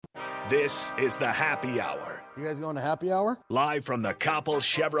This is the Happy Hour. You guys going to happy hour? Live from the Koppel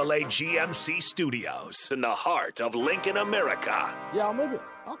Chevrolet GMC studios in the heart of Lincoln, America. Yeah,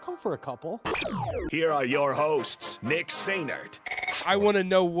 I'll come for a couple. Here are your hosts, Nick Sainert. I want to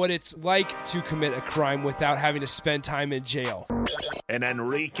know what it's like to commit a crime without having to spend time in jail. And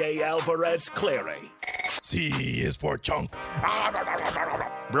Enrique Alvarez Clary. C is for chunk.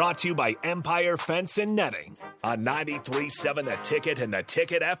 Brought to you by Empire Fence and Netting on 93.7 The Ticket and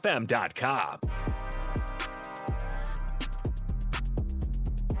theticketfm.com.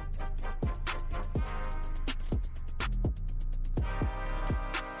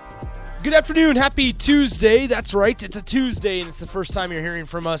 Good afternoon. Happy Tuesday. That's right. It's a Tuesday, and it's the first time you're hearing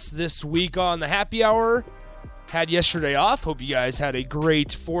from us this week on the Happy Hour. Had yesterday off. Hope you guys had a great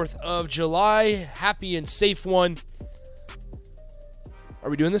 4th of July. Happy and safe one. Are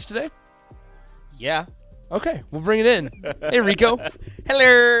we doing this today? Yeah. Okay, we'll bring it in. Hey, Rico.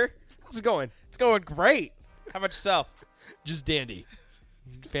 Hello. How's it going? It's going great. How about yourself? Just dandy.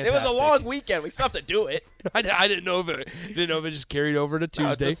 Fantastic. It was a long weekend. We still have to do it. I didn't know if it just carried over to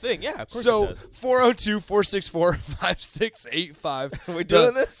Tuesday. No, it's a thing. Yeah, of course so, it does. 402-464-5685. Are we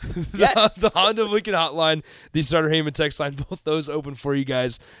doing this? Yes. The Honda of Lincoln hotline, the Starter Heyman text line, both those open for you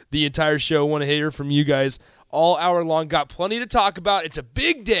guys the entire show. Want to hear from you guys all hour long. Got plenty to talk about. It's a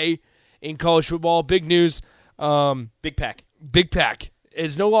big day in college football. Big news. Big Pac. Big Pac.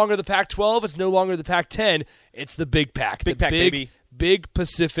 It's no longer the Pac-12. It's no longer the Pac-10. It's the Big Pac. Big Pac, baby. Big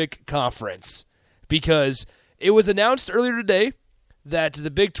Pacific Conference, because it was announced earlier today that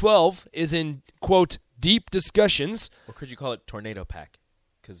the Big 12 is in, quote, deep discussions. Or could you call it Tornado Pac?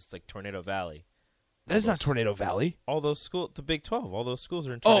 Because it's like Tornado Valley. That is not Tornado Valley. All those schools, the Big 12, all those schools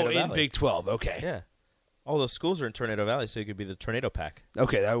are in Tornado Valley. Oh, in Big 12, okay. Yeah. All those schools are in Tornado Valley, so it could be the Tornado Pac.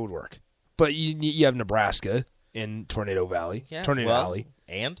 Okay, that would work. But you have Nebraska in Tornado Valley. Yeah, Tornado Valley.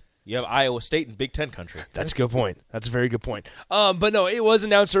 And you have Iowa State in Big Ten country. That's a good point. That's a very good point. But no, it was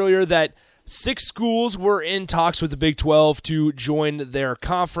announced earlier that 6 schools were in talks with the Big 12 to join their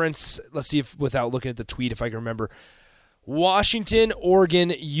conference. Let's see if, without looking at the tweet, if I can remember. Washington,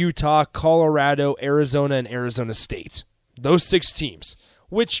 Oregon, Utah, Colorado, Arizona, and Arizona State. Those 6 teams,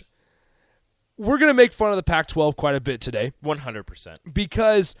 which we're going to make fun of the Pac-12 quite a bit today. 100%.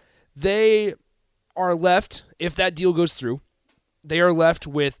 Because they are left, if that deal goes through, they are left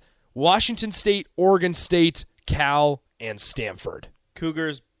with Washington State, Oregon State, Cal, and Stanford.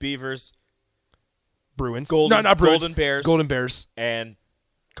 Cougars, Beavers, Bruins. not Bruins. Golden Bears. Golden Bears. And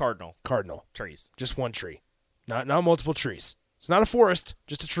Cardinal. Trees. Just one tree. Not multiple trees. It's not a forest,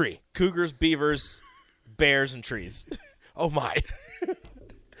 just a tree. Cougars, Beavers, Bears, and trees. Oh, my.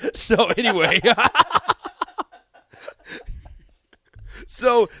 So, anyway.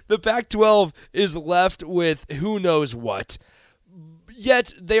 So, the Pac-12 is left with who knows what.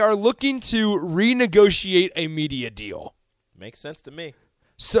 Yet, they are looking to renegotiate a media deal. Makes sense to me.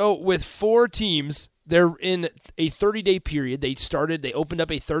 So, with 4 teams, they're in a 30-day period. They opened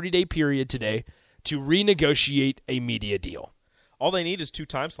up a 30-day period today to renegotiate a media deal. All they need is 2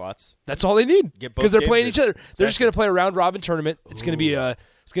 time slots. That's all they need, because they're playing each other. Exactly. They're just going to play a round-robin tournament. It's going to be a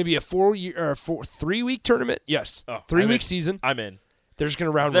 3-week tournament. Yes, 3-week season. I'm in. They're just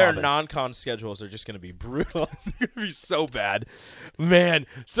going to round Their robin. non-con schedules are just going to be brutal. They're going to be so bad. Man.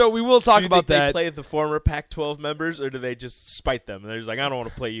 So we will talk about that. Do they play the former Pac-12 members, or do they just spite them? And they're just like, I don't want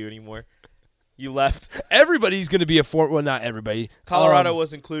to play you anymore. You left. Everybody's going to be well, not everybody. Colorado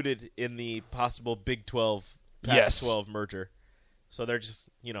was included in the possible Big 12 Pac-12 merger. So they're just,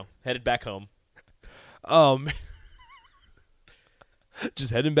 headed back home.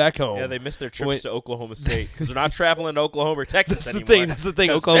 Just heading back home. Yeah, they missed their trips to Oklahoma State because they're not traveling to Oklahoma or Texas That's anymore. That's the thing.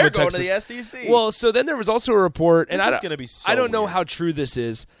 Oklahoma, they're Texas. Going to the SEC. Well, so then there was also a report, and this is going to be so I don't know weird. how true this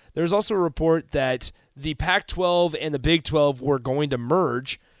is. There's also a report that the Pac-12 and the Big 12 were going to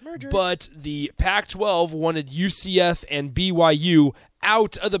merge, but the Pac-12 wanted UCF and BYU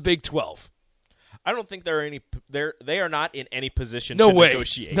out of the Big 12. I don't think they are not in any position to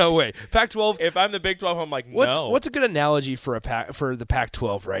negotiate. No way. Pac-12. If I'm the Big 12, I'm like, no. What's a good analogy for the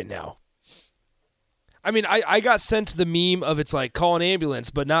Pac-12 right now? I mean, I got sent the meme of it's like call an ambulance,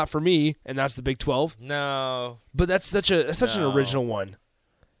 but not for me, and that's the Big 12. No. But that's such an original one. No.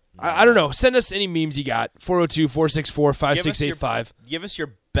 I don't know. Send us any memes you got. 402-464-5685. Give us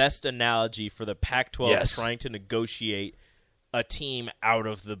your best analogy for the Pac-12 trying to negotiate a team out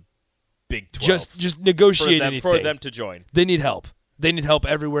of the Big 12. Just negotiate anything for them to join. They need help. They need help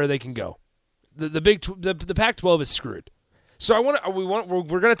everywhere they can go. The Pac-12 is screwed. So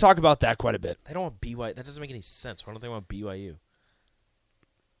we're going to talk about that quite a bit. They don't want BYU. That doesn't make any sense. Why don't they want BYU?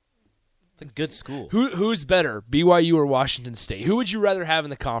 It's a good school. Who's better, BYU or Washington State? Who would you rather have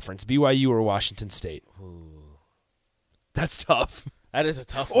in the conference, BYU or Washington State? Ooh. That's tough. That is a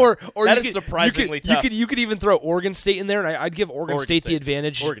tough one. Or that is surprisingly tough. You could even throw Oregon State in there, and I'd give Oregon State the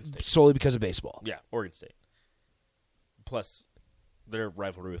advantage solely because of baseball. Yeah, Oregon State. Plus, their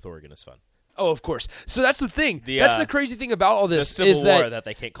rivalry with Oregon is fun. Oh, of course. So that's the thing. That's the crazy thing about all this. The Civil War that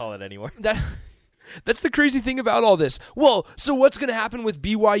they can't call it anymore. That's the crazy thing about all this. Well, so what's going to happen with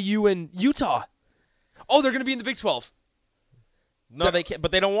BYU and Utah? Oh, they're going to be in the Big 12. No, they can't.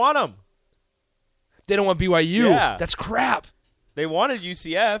 But they don't want them. They don't want BYU. Yeah. That's crap. They wanted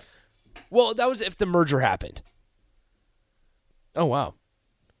UCF. Well, that was if the merger happened. Oh, wow.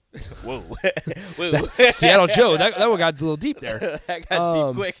 Whoa. Seattle Joe, that one got a little deep there. That got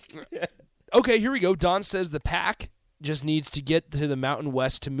deep quick. Okay, here we go. Don says the Pac just needs to get to the Mountain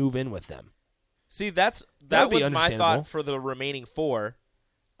West to move in with them. See, that was my thought for the remaining 4.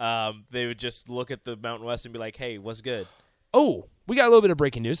 They would just look at the Mountain West and be like, hey, what's good? Oh, we got a little bit of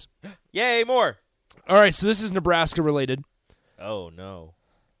breaking news. Yay, more. All right, so this is Nebraska related. Oh, no.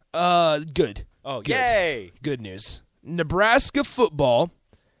 Good. Oh, good. Yay. Good news. Nebraska football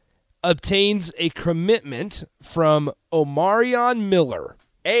obtains a commitment from Omarion Miller.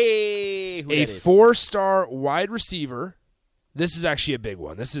 Hey, a 4-star wide receiver. This is actually a big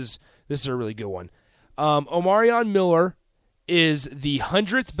one. This is a really good one. Omarion Miller is the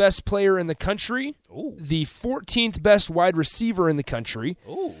 100th best player in the country, the 14th best wide receiver in the country.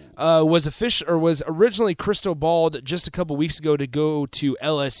 Was originally crystal balled just a couple weeks ago to go to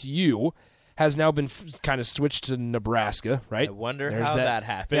LSU. Has now been kind of switched to Nebraska, right? I wonder how that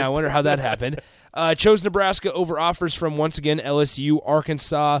happened. Yeah, I wonder how that happened. Chose Nebraska over offers from, once again, LSU,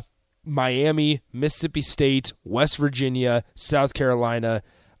 Arkansas, Miami, Mississippi State, West Virginia, South Carolina,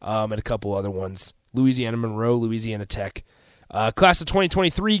 and a couple other ones. Louisiana Monroe, Louisiana Tech. Class of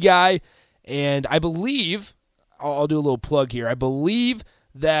 2023 guy, and I believe, I'll do a little plug here, I believe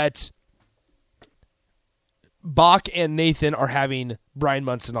that Bach and Nathan are having Brian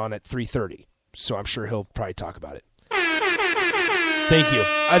Munson on at 3:30, so I'm sure he'll probably talk about it. Thank you.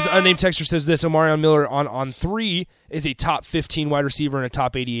 As a unnamed texter says this, Omarion Miller on 3 is a top 15 wide receiver and a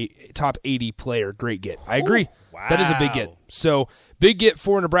top 80 player. Great get. I agree. Wow. That is a big get. So, big get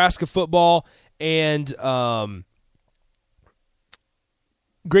for Nebraska football, and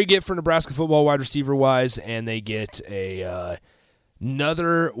great get for Nebraska football wide receiver-wise, and they get another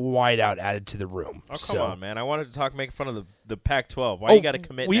wideout added to the room. Oh, come on, man. I wanted to make fun of the Pac-12. Why you got to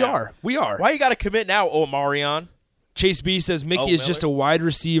commit now? We are. Why you got to commit now, Omarion? Chase B says Mickey is just a wide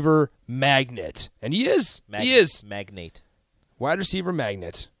receiver magnet. And he is. He is. Magnate. Wide receiver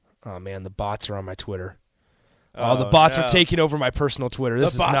magnet. Oh, man, the bots are on my Twitter. Oh, the bots are taking over my personal Twitter.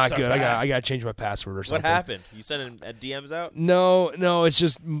 This is not good. I got to change my password or something. What happened? You sending DMs out? No, it's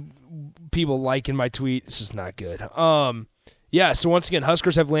just people liking my tweet. It's just not good. Yeah, so once again,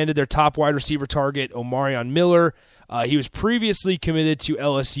 Huskers have landed their top wide receiver target, Omarion Miller. He was previously committed to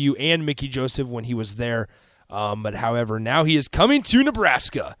LSU and Mickey Joseph when he was there. But however, now he is coming to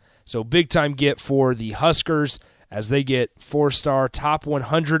Nebraska. So big-time get for the Huskers as they get 4-star, top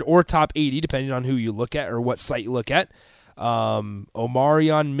 100 or top 80, depending on who you look at or what site you look at.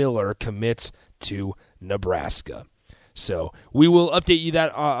 Omarion Miller commits to Nebraska. So we will update you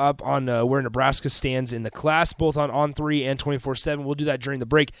that up on where Nebraska stands in the class, both on 3 and 24/7. We'll do that during the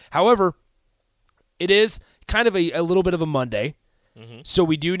break. However, it is kind of a little bit of a Monday, so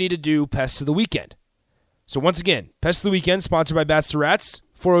we do need to do Pest of the Weekend. So once again, Pest of the Weekend, sponsored by Bats to Rats,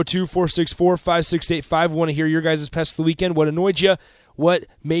 402-464-5685. We want to hear your guys' Pest of the Weekend. What annoyed you? What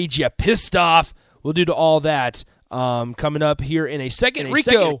made you pissed off? We'll do to all that coming up here in a second.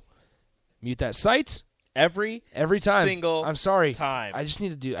 Rico, mute that site. Every time. Single I'm sorry. time. I just need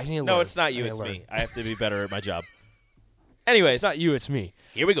to do. I need to No, learn. it's not you. It's me. I have to be better at my job. Anyways, it's not you. It's me.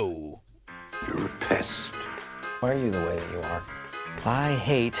 Here we go. You're a pest. Why are you the way that you are? I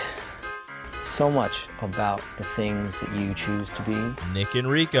hate so much about the things that you choose to be. Nick and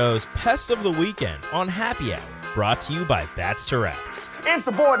Rico's Pest of the Weekend on Happy Hour, brought to you by Bats to Rats.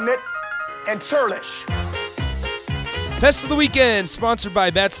 Insubordinate and churlish. Pest of the Weekend, sponsored by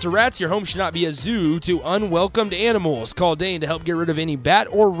Bats to Rats. Your home should not be a zoo to unwelcomed animals. Call Dane to help get rid of any bat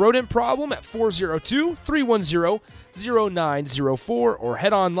or rodent problem at 402-310-0904 or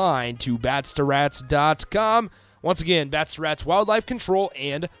head online to batstorats.com. Once again, Bats to Rats, wildlife control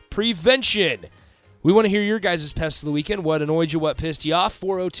and prevention. We want to hear your guys' Pest of the Weekend. What annoyed you? What pissed you off?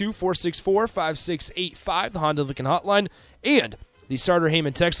 402-464-5685, the Honda Lincoln Hotline, and the Starter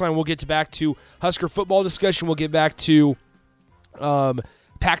Heyman text line. We'll get back to Husker football discussion. We'll get back to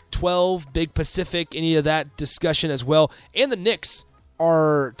Pac-12, Big Pacific, any of that discussion as well. And the Knicks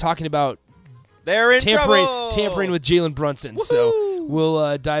are talking about They're in trouble. Tampering with Jalen Brunson. Woo-hoo! So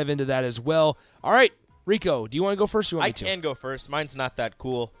we'll dive into that as well. All right, Rico, do you want to go first? Or you want me to? I can go first. Mine's not that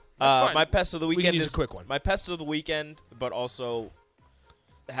cool. That's fine. My pest of the weekend is is a quick one. My pest of the weekend, but also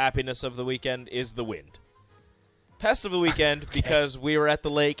the happiness of the weekend is the wind. Pest of the weekend because we were at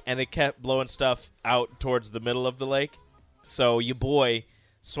the lake and it kept blowing stuff out towards the middle of the lake. So your boy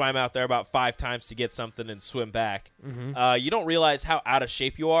swam out there about 5 times to get something and swim back. Mm-hmm. You don't realize how out of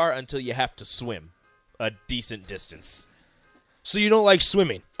shape you are until you have to swim a decent distance. So you don't like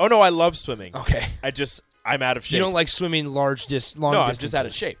swimming? Oh, no, I love swimming. Okay. I'm out of shape. You don't like swimming long distances? No, I'm just out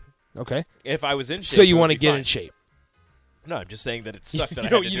of shape. Okay. If I was in shape, so you want to get fine. in shape? No, I'm just saying that it sucked that I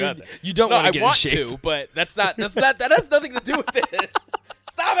had to do that. You don't want to get in shape. I want to, but that has nothing to do with this.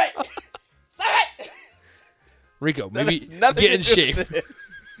 Stop it! Stop it! Rico, maybe get in shape.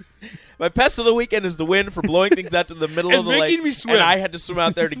 My pest of the weekend is the wind for blowing things out to the middle of the lake. Making me swim. And I had to swim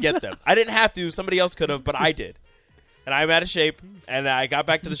out there to get them. I didn't have to. Somebody else could have, but I did. And I'm out of shape. And I got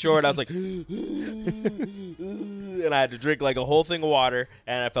back to the shore, and I was like, and I had to drink like a whole thing of water,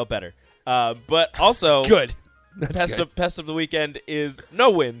 and I felt better. But also, good. Pest of the weekend is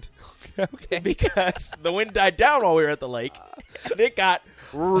no wind. Okay. Because the wind died down while we were at the lake, and it got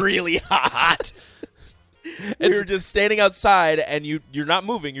really hot. We were just standing outside, and you're not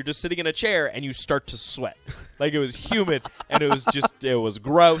moving. You're just sitting in a chair, and you start to sweat. Like, it was humid, and it was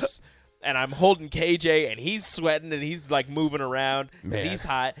gross. And I'm holding KJ, and he's sweating, and he's, like, moving around because he's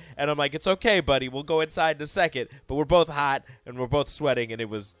hot. And I'm like, it's okay, buddy. We'll go inside in a second. But we're both hot, and we're both sweating, and it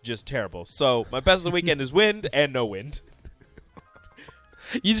was just terrible. So my best of the weekend is wind and no wind.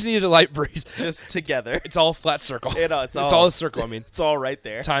 You just needed a light breeze. Just together. It's all a flat circle. It's all a circle, I mean. It's all right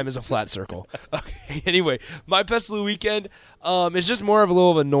there. Time is a flat circle. Okay, anyway, my best of the weekend is just more of a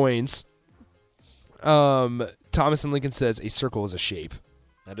little annoyance. Thomas and Lincoln says a circle is a shape.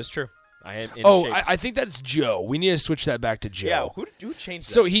 That is true. I am in shape. I think that's Joe. We need to switch that back to Joe. Yeah, who changed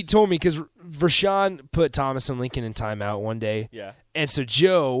that? So he told me because Vershawn put Thomas and Lincoln in timeout one day. Yeah. And so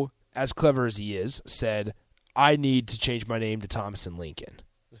Joe, as clever as he is, said, I need to change my name to Thomas and Lincoln.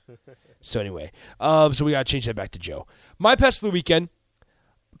 So anyway, so we got to change that back to Joe. My pest of the weekend,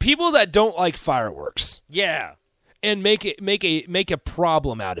 people that don't like fireworks. Yeah. And make a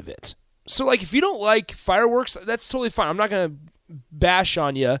problem out of it. So like if you don't like fireworks, that's totally fine. I'm not going to bash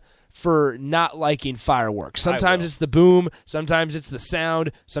on you for not liking fireworks. Sometimes it's the boom, sometimes it's the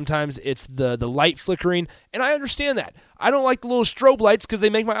sound, sometimes it's the light flickering, and I understand that. I don't like the little strobe lights because they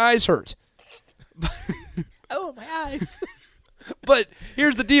make my eyes hurt. Oh, my eyes. But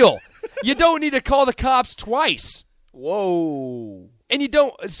here's the deal. You don't need to call the cops twice. Whoa. And you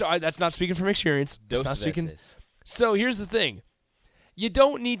don't. So that's not speaking from experience. Dos not speaking. veces. So here's the thing. You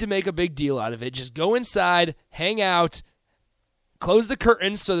don't need to make a big deal out of it. Just go inside, hang out, close the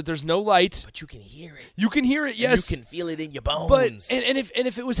curtains so that there's no light. But you can hear it. You can hear it, yes. And you can feel it in your bones. But and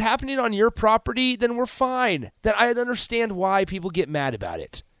if it was happening on your property, then we're fine. Then I'd understand why people get mad about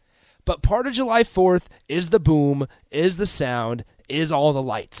it. But part of July 4th is the boom, is the sound, is all the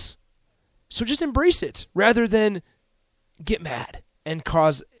lights. So just embrace it rather than get mad and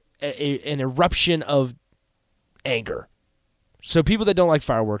cause an eruption of anger. So people that don't like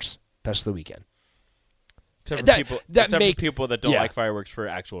fireworks, pest of the weekend. Except for people that don't like fireworks for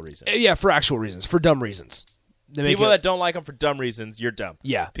actual reasons. Yeah, for actual reasons, for dumb reasons. People that don't like them for dumb reasons, you're dumb.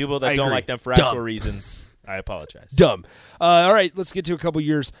 Yeah, people that don't like them for dumb. actual reasons, I apologize. Dumb. All right, let's get to a couple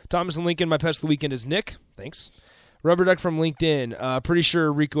years. Thomas and Lincoln, my pest of the weekend is Nick. Thanks. Rubber Duck from LinkedIn. Pretty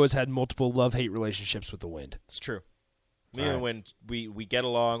sure Rico has had multiple love-hate relationships with the wind. It's true. Me and the wind, we get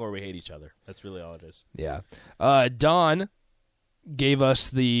along or we hate each other. That's really all it is. Yeah. Don gave us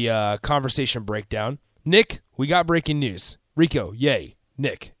the conversation breakdown. Nick, we got breaking news. Rico, yay.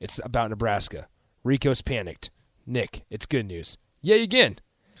 Nick, it's about Nebraska. Rico's panicked. Nick, it's good news. Yay again.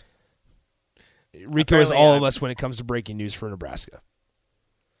 Rico is all of us when it comes to breaking news for Nebraska.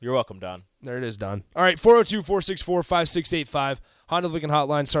 You're welcome, Don. There it is, Don. All right, 402-464-5685. Honda Lincoln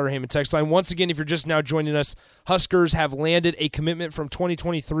Hotline, Starter Heyman text line. Once again, if you're just now joining us, Huskers have landed a commitment from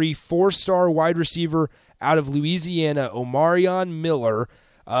 2023 four-star wide receiver out of Louisiana, Omarion Miller.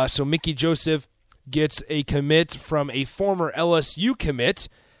 So Mickey Joseph gets a commit from a former LSU commit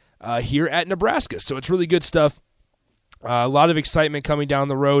here at Nebraska. So it's really good stuff. A lot of excitement coming down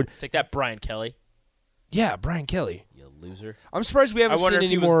the road. Take that, Brian Kelly. Yeah, Brian Kelly. You loser. I'm surprised we haven't seen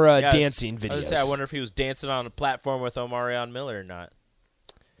any more dancing videos. I wonder if he was dancing on a platform with Omarion Miller or not.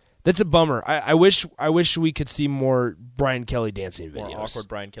 That's a bummer. I wish we could see more Brian Kelly dancing videos. More awkward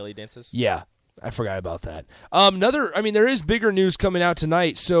Brian Kelly dances? Yeah. I forgot about that. There is bigger news coming out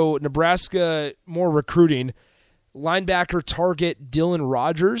tonight. So Nebraska, more recruiting. Linebacker target Dylan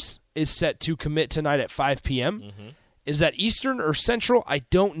Rogers is set to commit tonight at 5 p.m. Is that Eastern or Central? I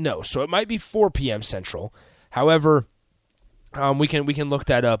don't know. So it might be 4 p.m. Central. However, we can look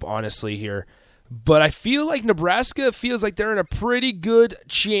that up honestly here. But I feel like Nebraska feels like they're in a pretty good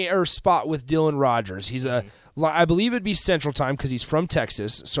spot with Dylan Rogers. He's I believe it'd be Central Time because he's from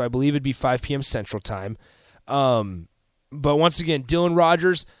Texas, so I believe it'd be 5 p.m. Central Time. But once again, Dylan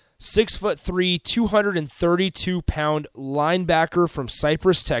Rogers, 6'3", 232-pound linebacker from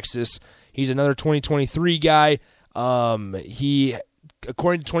Cypress, Texas. He's another 2023 guy. He,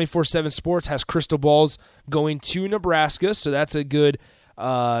 according to 24/7 Sports, has crystal balls going to Nebraska, so that's a good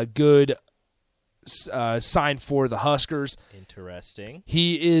sign for the Huskers. Interesting.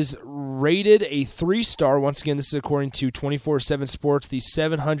 He is rated a 3-star. Once again, this is according to 24/7 Sports, the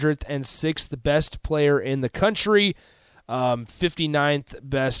 706th best player in the country, 59th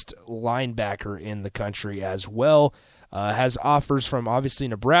best linebacker in the country as well. Has offers from obviously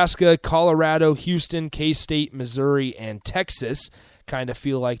Nebraska, Colorado, Houston, K-State, Missouri, and Texas. Kind of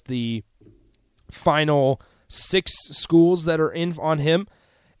feel like the final 6 schools that are in on him.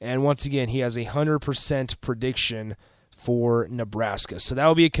 And once again, he has a 100% prediction for Nebraska. So that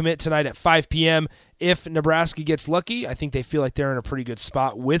will be a commit tonight at 5 p.m. If Nebraska gets lucky, I think they feel like they're in a pretty good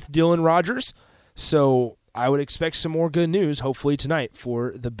spot with Dylan Rogers. So I would expect some more good news, hopefully, tonight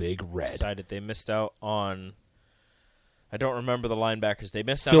for the Big Red. Decided they missed out on... I don't remember the linebackers. They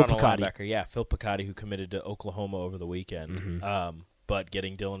missed out Phil on Picotti. a linebacker. Yeah, Phil Picotti, who committed to Oklahoma over the weekend. But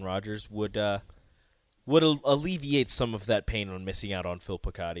getting Dylan Rogers would alleviate some of that pain on missing out on Phil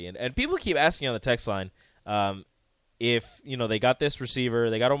Picotti. And people keep asking on the text line if they got this receiver,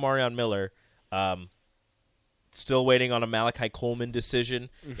 they got Omarion Miller, still waiting on a Malachi Coleman decision.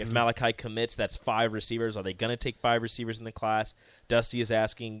 If Malachi commits, that's 5 receivers. Are they going to take 5 receivers in the class? Dusty is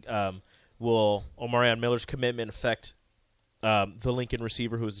asking, will Omarion Miller's commitment affect the Lincoln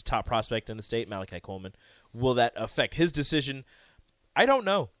receiver, who is the top prospect in the state, Malachi Coleman? Will that affect his decision? I don't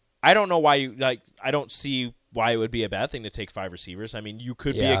know. I don't know why I don't see why it would be a bad thing to take 5 receivers. I mean, you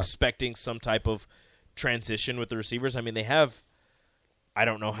could be expecting some type of transition with the receivers. I mean, they have, I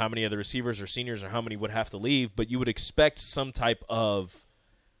don't know how many of the receivers are seniors or how many would have to leave, but you would expect some type of,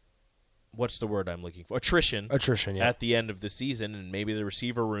 what's the word I'm looking for? Attrition, yeah. At the end of the season, and maybe the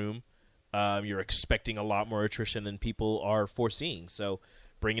receiver room, you're expecting a lot more attrition than people are foreseeing. So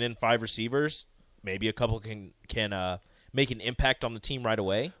bringing in 5 receivers, maybe a couple can make an impact on the team right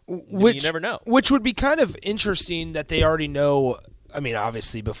away. You never know. Which would be kind of interesting that they already know. I mean,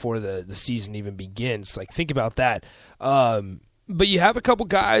 obviously, before the season even begins. Like, think about that. But you have a couple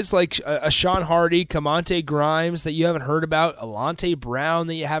guys like a Sean Hardy, Camonte Grimes that you haven't heard about, Alante Brown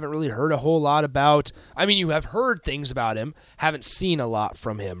that you haven't really heard a whole lot about. I mean, you have heard things about him, haven't seen a lot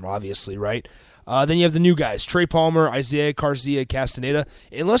from him, obviously, right? Then you have the new guys, Trey Palmer, Isaiah Garcia Castaneda.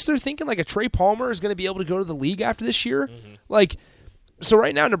 Unless they're thinking like a Trey Palmer is going to be able to go to the league after this year. So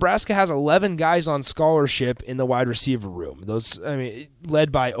right now Nebraska has 11 guys on scholarship in the wide receiver room. Those,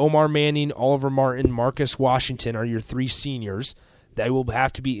 led by Omar Manning, Oliver Martin, Marcus Washington are your 3 seniors. They will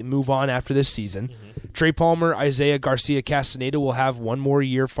have to move on after this season. Trey Palmer, Isaiah Garcia Castaneda will have 1 more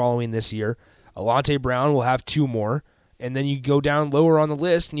year following this year. Alante Brown will have 2 more. And then you go down lower on the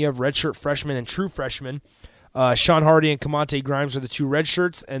list, and you have redshirt freshmen and true freshmen. Sean Hardy and Camonte Grimes are the 2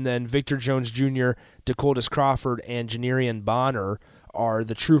 redshirts, and then Victor Jones Jr., Dakotas Crawford, and Janarian Bonner are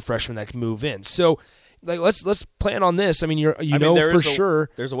the true freshmen that can move in. So, let's plan on this. I mean, sure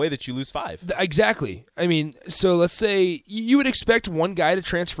there's a way that you lose 5. Exactly. I mean, so let's say you would expect 1 guy to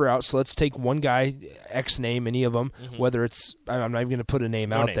transfer out. So let's take 1 guy, X name, any of them, whether it's, I'm not even going to put a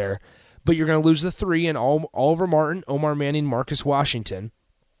name out there. But you're going to lose the 3 in Oliver Martin, Omar Manning, Marcus Washington.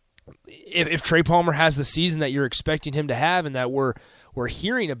 If Trey Palmer has the season that you're expecting him to have and that we're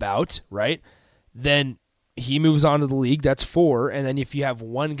hearing about, right, then he moves on to the league. That's 4. And then if you have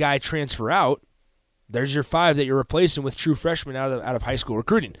 1 guy transfer out, there's your 5 that you're replacing with true freshmen out of high school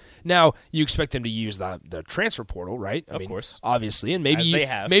recruiting. Now, you expect them to use the transfer portal, right? Of course. Obviously. And maybe they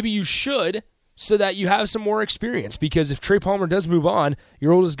have. Maybe you should, so that you have some more experience. Because if Trey Palmer does move on,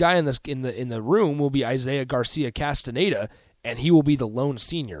 your oldest guy in the room will be Isaiah Garcia Castaneda, and he will be the lone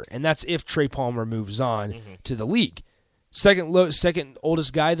senior. And that's if Trey Palmer moves on to the league. Second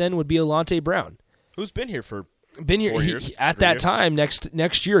oldest guy then would be Alante Brown, who's been here for 4 years. At that time,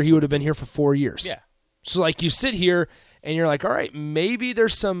 next year, he would have been here for 4 years. Yeah. So you sit here and you're like, all right, maybe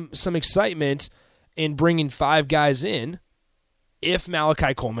there's some excitement in bringing 5 guys in if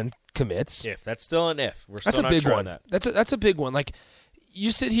Malachi Coleman commits. If that's still an if, we're still that's a not big sure one. on that. That's a big one. You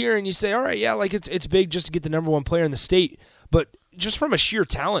sit here and you say, all right, yeah, it's big just to get the number 1 player in the state, but just from a sheer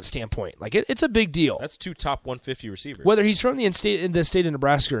talent standpoint, like it's a big deal. That's 2 top 150 receivers. Whether he's from the state of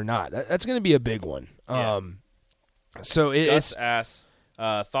Nebraska or not, that's going to be a big one. Yeah. So Gus it's asks,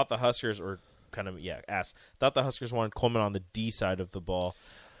 thought the Huskers thought the Huskers wanted Coleman on the D side of the ball.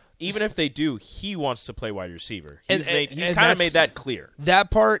 Even if they do, he wants to play wide receiver. He's kind of made that clear. That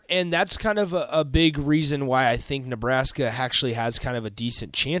part, and that's kind of a big reason why I think Nebraska actually has kind of a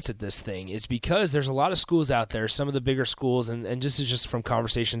decent chance at this thing, is because there's a lot of schools out there, some of the bigger schools, and this is just from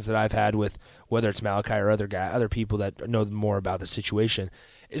conversations that I've had with whether it's Malachi or other people that know more about the situation,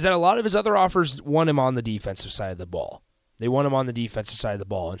 is that a lot of his other offers want him on the defensive side of the ball. They want him on the defensive side of the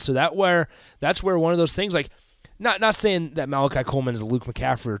ball. And so that's where one of those things, like, Not saying that Malachi Coleman is a Luke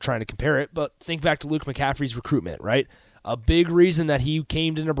McCaffrey or trying to compare it, but think back to Luke McCaffrey's recruitment, right? A big reason that he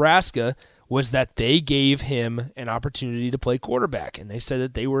came to Nebraska was that they gave him an opportunity to play quarterback, and they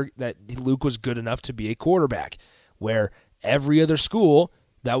said that Luke was good enough to be a quarterback, where every other school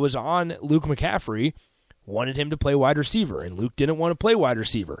that was on Luke McCaffrey wanted him to play wide receiver, and Luke didn't want to play wide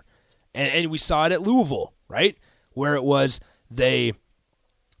receiver. And we saw it at Louisville, right? Where it was they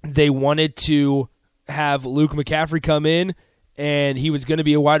wanted to have Luke McCaffrey come in, and he was going to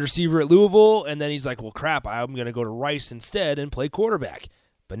be a wide receiver at Louisville, and then he's like, well, crap, I'm going to go to Rice instead and play quarterback.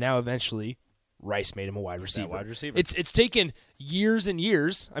 But now eventually Rice made him a wide receiver. It's taken years and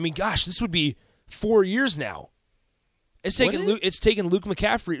years. I mean, gosh, this would be 4 years now. It's taken Luke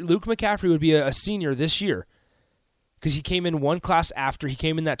McCaffrey. Luke McCaffrey would be a senior this year because he came in one class after. He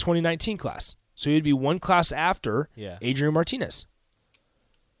came in that 2019 class. So he would be one class after Adrian Martinez.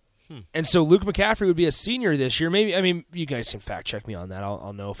 And so Luke McCaffrey would be a senior this year. Maybe, I mean, you guys can fact check me on that.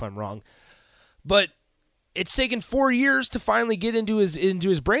 I'll know if I'm wrong. But it's taken 4 years to finally get into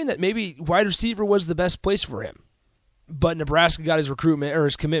his brain that maybe wide receiver was the best place for him. But Nebraska got his recruitment or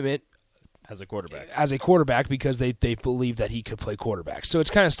his commitment as a quarterback because they believed that he could play quarterback. So it's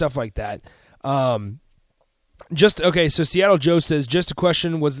kind of stuff like that. So Seattle Joe says, just a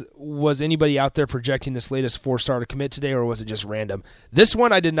question, was anybody out there projecting this latest 4-star to commit today, or was it just random? This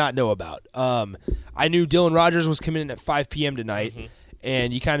one I did not know about. I knew Dylan Rogers was committing at 5 p.m. tonight,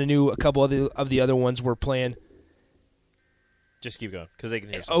 and you kind of knew a couple of the other ones were playing. Just keep going, because they can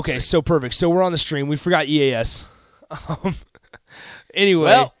hear Okay, so perfect. So we're on the stream. We forgot EAS. Anyway.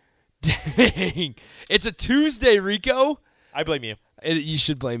 Well. Dang. It's a Tuesday, Rico. I blame you. You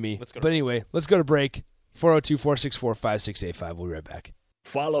should blame me. Let's go. But anyway, let's go to break. 402-464-5685. We'll be right back.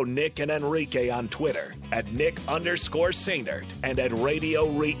 Follow Nick and Enrique on Twitter at Nick_Sainert and at Radio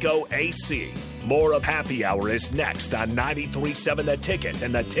Rico AC. More of Happy Hour is next on 93.7 The Ticket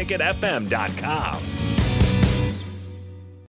and theticketfm.com.